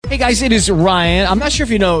Hey guys, it is Ryan. I'm not sure if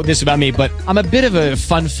you know this about me, but I'm a bit of a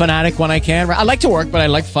fun fanatic when I can. I like to work, but I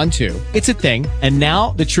like fun too. It's a thing. And now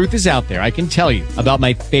the truth is out there. I can tell you about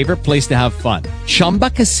my favorite place to have fun. Chumba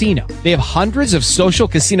Casino. They have hundreds of social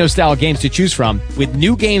casino style games to choose from with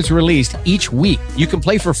new games released each week. You can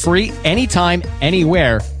play for free anytime,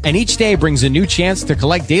 anywhere. And each day brings a new chance to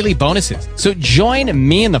collect daily bonuses. So join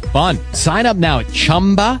me in the fun. Sign up now at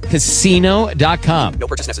ChumbaCasino.com. No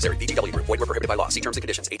purchase necessary. VGW Group. Void where prohibited by law. See terms and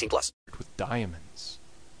conditions. 18+. With diamonds.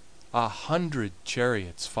 100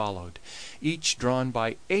 chariots followed, each drawn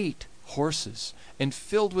by 8 horses, and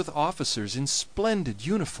filled with officers in splendid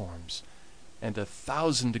uniforms, and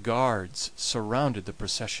 1,000 guards surrounded the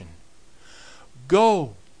procession.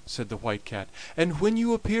 "Go," said the White Cat, "and when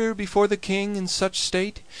you appear before the king in such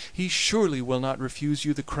state, he surely will not refuse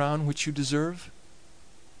you the crown which you deserve.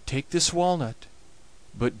 Take this walnut,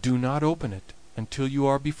 but do not open it until you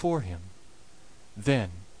are before him. Then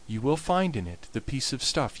you will find in it the piece of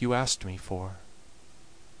stuff you asked me for."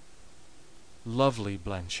 "Lovely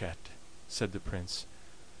Blanchette," said the Prince,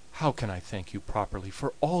 "how can I thank you properly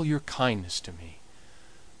for all your kindness to me?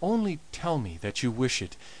 Only tell me that you wish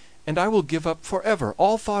it, and I will give up forever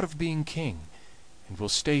all thought of being king, and will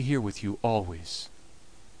stay here with you always."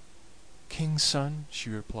 "King's son," she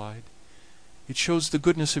replied, "it shows the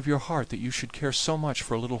goodness of your heart that you should care so much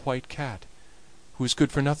for a little white cat, who is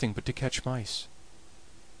good for nothing but to catch mice.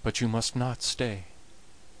 But you must not stay."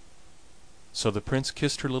 So the Prince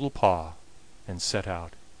kissed her little paw and set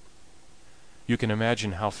out. You can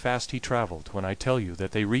imagine how fast he traveled when I tell you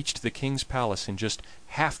that they reached the king's palace in just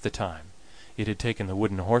half the time it had taken the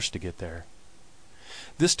wooden horse to get there.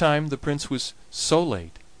 This time the Prince was so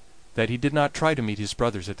late that he did not try to meet his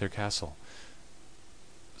brothers at their castle.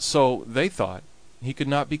 So they thought he could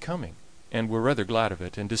not be coming, and were rather glad of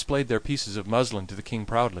it, and displayed their pieces of muslin to the king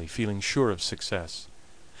proudly, feeling sure of success.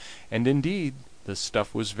 And indeed the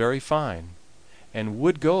stuff was very fine, and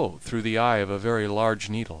would go through the eye of a very large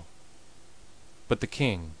needle. But the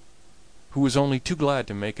king, who was only too glad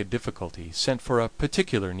to make a difficulty, sent for a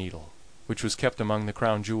particular needle, which was kept among the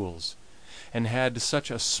crown jewels, and had such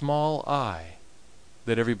a small eye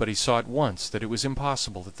that everybody saw at once that it was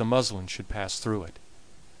impossible that the muslin should pass through it.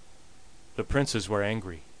 The princes were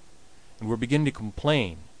angry, and were beginning to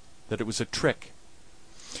complain that it was a trick,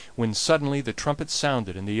 when suddenly the trumpet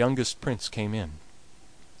sounded and the youngest prince came in.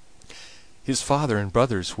 His father and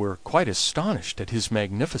brothers were quite astonished at his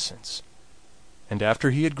magnificence, and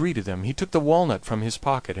after he had greeted them he took the walnut from his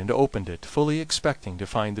pocket and opened it, fully expecting to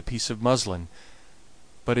find the piece of muslin,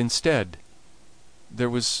 but instead there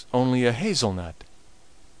was only a hazelnut.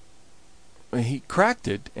 He cracked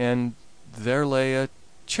it, and there lay a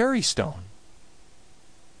cherry stone.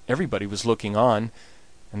 Everybody was looking on,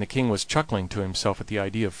 and the king was chuckling to himself at the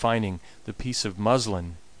idea of finding the piece of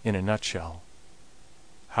muslin in a nutshell.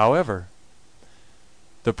 However,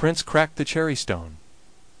 the Prince cracked the cherry stone,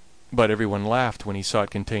 but everyone laughed when he saw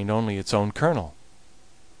it contained only its own kernel.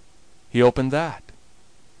 He opened that,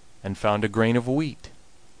 and found a grain of wheat,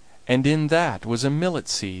 and in that was a millet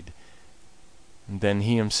seed. And then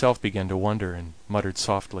he himself began to wonder, and muttered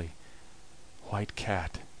softly, White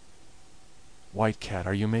cat,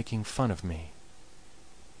 are you making fun of me?"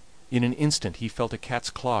 In an instant he felt a cat's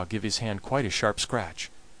claw give his hand quite a sharp scratch,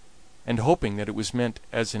 and hoping that it was meant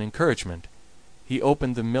as an encouragement, he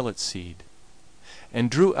opened the millet seed, and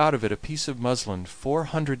drew out of it a piece of muslin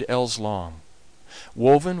 400 ells long,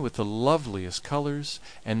 woven with the loveliest colors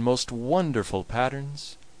and most wonderful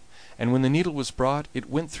patterns, and when the needle was brought it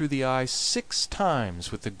went through the eye 6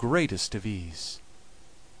 times with the greatest of ease.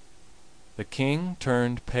 The king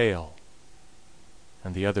turned pale,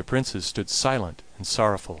 and the other princes stood silent and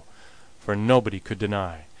sorrowful, for nobody could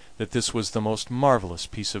deny that this was the most marvelous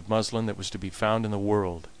piece of muslin that was to be found in the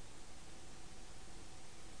world.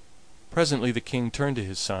 Presently the king turned to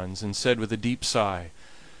his sons and said with a deep sigh,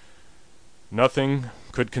 "Nothing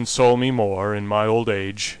could console me more in my old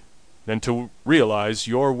age than to realize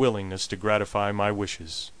your willingness to gratify my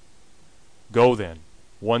wishes. Go, then,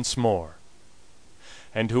 once more,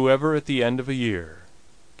 and whoever at the end of a year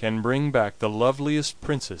can bring back the loveliest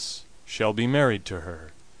princess shall be married to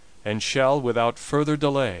her, and shall, without further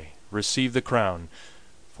delay, receive the crown,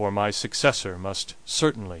 for my successor must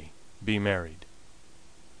certainly be married."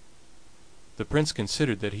 The Prince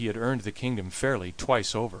considered that he had earned the kingdom fairly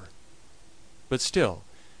twice over, but still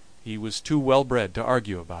he was too well bred to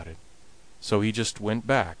argue about it, so he just went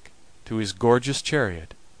back to his gorgeous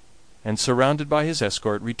chariot, and surrounded by his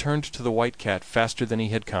escort returned to the White Cat faster than he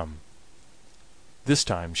had come. This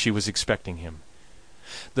time she was expecting him,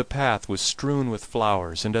 The path was strewn with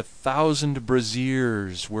flowers, and 1,000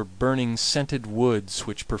 braziers were burning scented woods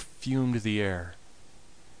which perfumed the air.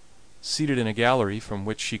 Seated in a gallery from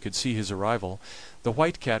which she could see his arrival, the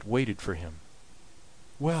White Cat waited for him.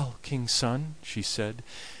 "Well, King's son," she said,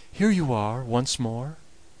 "here you are once more,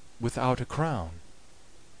 without a crown."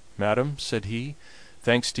 "Madam," said he,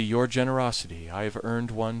 "thanks to your generosity I have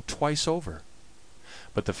earned one twice over,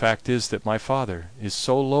 but the fact is that my father is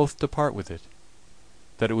so loath to part with it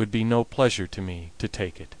that it would be no pleasure to me to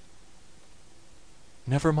take it."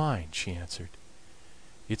 "Never mind," she answered,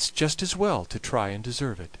 "it's just as well to try and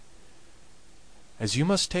deserve it. As you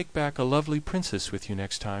must take back a lovely princess with you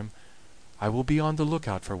next time, I will be on the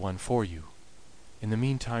lookout for one for you. In the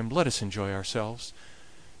meantime let us enjoy ourselves.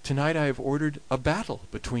 Tonight I have ordered a battle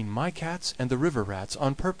between my cats and the river rats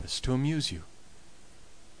on purpose to amuse you."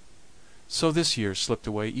 So this year slipped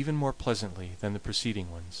away even more pleasantly than the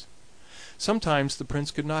preceding ones. Sometimes the Prince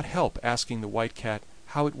could not help asking the White Cat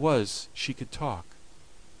how it was she could talk.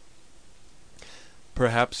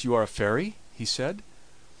 "Perhaps you are a fairy," he said,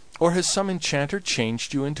 "or has some enchanter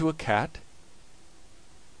changed you into a cat?"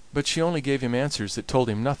 But she only gave him answers that told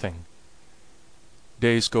him nothing.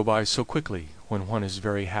 Days go by so quickly when one is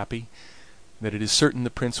very happy that it is certain the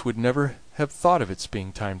Prince would never have thought of its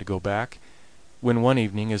being time to go back, when one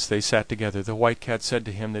evening as they sat together the White Cat said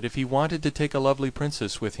to him that if he wanted to take a lovely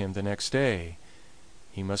princess with him the next day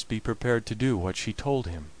he must be prepared to do what she told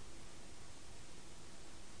him.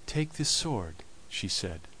 "Take this sword," she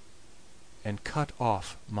said, "and cut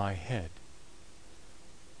off my head."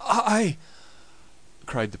 "I!"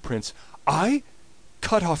 cried the Prince. "I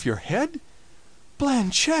cut off your head?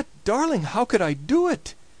 Blanchette, darling, how could I do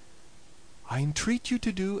it?" "I entreat you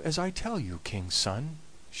to do as I tell you, King's son,"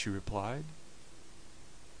 she replied.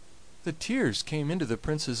 The tears came into the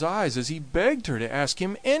Prince's eyes as he begged her to ask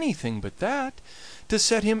him anything but that, to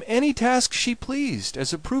set him any task she pleased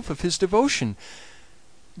as a proof of his devotion,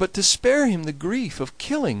 but to spare him the grief of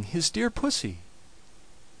killing his dear pussy.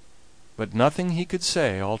 But nothing he could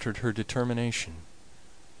say altered her determination,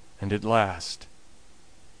 and at last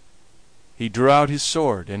he drew out his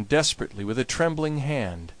sword, and desperately, with a trembling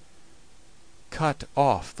hand, cut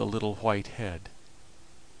off the little white head.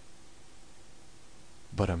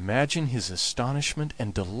 But imagine his astonishment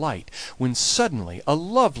and delight when suddenly a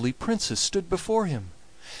lovely princess stood before him,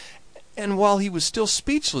 and while he was still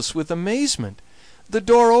speechless with amazement, the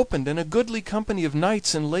door opened and a goodly company of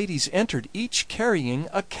knights and ladies entered, each carrying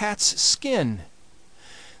a cat's skin.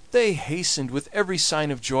 They hastened with every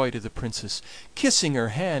sign of joy to the Princess, kissing her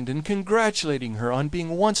hand and congratulating her on being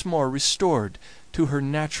once more restored to her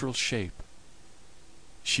natural shape.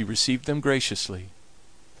 She received them graciously,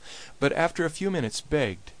 but after a few minutes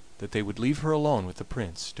begged that they would leave her alone with the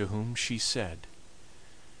Prince, to whom she said: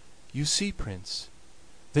 "You see, Prince,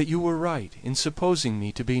 that you were right in supposing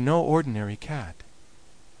me to be no ordinary cat.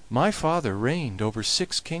 My father reigned over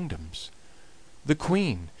 6 kingdoms. The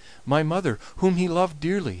Queen, my mother, whom he loved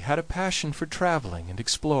dearly, had a passion for traveling and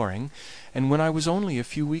exploring, and when I was only a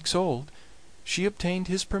few weeks old she obtained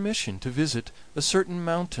his permission to visit a certain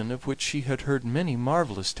mountain of which she had heard many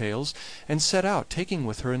marvelous tales, and set out, taking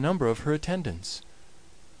with her a number of her attendants.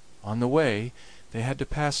 On the way they had to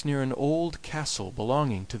pass near an old castle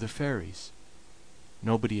belonging to the fairies.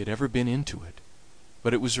 Nobody had ever been into it,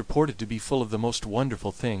 but it was reported to be full of the most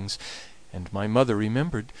wonderful things, and my mother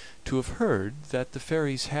remembered to have heard that the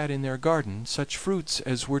fairies had in their garden such fruits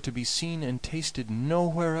as were to be seen and tasted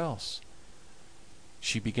nowhere else.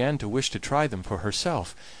 She began to wish to try them for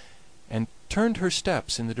herself, and turned her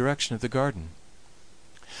steps in the direction of the garden.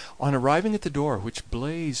 On arriving at the door, which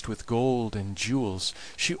blazed with gold and jewels,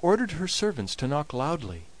 she ordered her servants to knock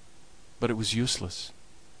loudly, but it was useless.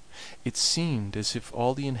 It seemed as if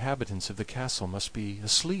all the inhabitants of the castle must be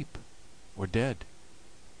asleep or dead.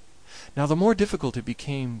 Now the more difficult it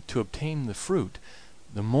became to obtain the fruit,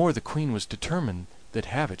 the more the Queen was determined that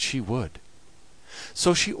have it she would.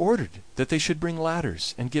 So she ordered that they should bring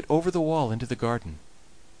ladders and get over the wall into the garden.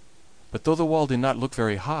 But though the wall did not look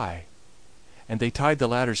very high, and they tied the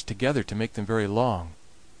ladders together to make them very long,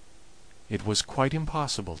 it was quite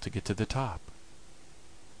impossible to get to the top.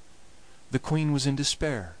 The Queen was in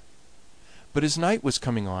despair, but as night was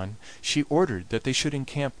coming on she ordered that they should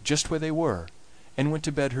encamp just where they were, and went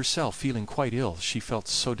to bed herself, feeling quite ill, she felt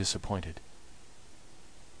so disappointed.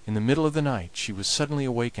 In the middle of the night she was suddenly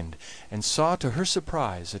awakened, and saw to her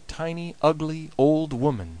surprise a tiny, ugly old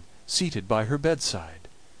woman seated by her bedside,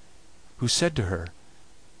 who said to her: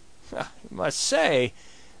 "I must say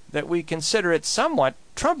that we consider it somewhat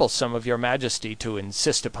troublesome of your Majesty to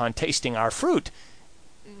insist upon tasting our fruit.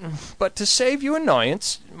 But to save you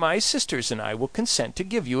annoyance, my sisters and I will consent to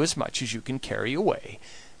give you as much as you can carry away,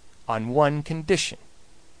 on one condition.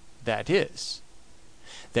 That is,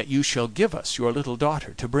 that you shall give us your little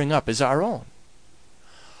daughter to bring up as our own."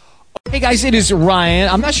 Hey guys, it is Ryan.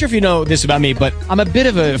 I'm not sure if you know this about me, but I'm a bit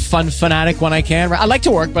of a fun fanatic when I can. I like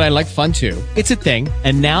to work, but I like fun too. It's a thing.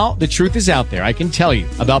 And now the truth is out there. I can tell you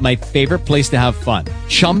about my favorite place to have fun.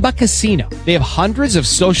 Chumba Casino. They have hundreds of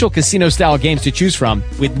social casino style games to choose from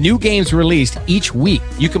with new games released each week.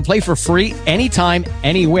 You can play for free anytime,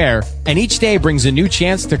 anywhere. And each day brings a new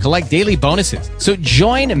chance to collect daily bonuses. So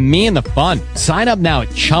join me in the fun. Sign up now at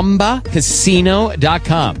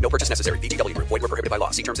ChumbaCasino.com. No purchase necessary. VGW Group. Void where prohibited by law.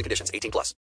 See terms and conditions. 18+.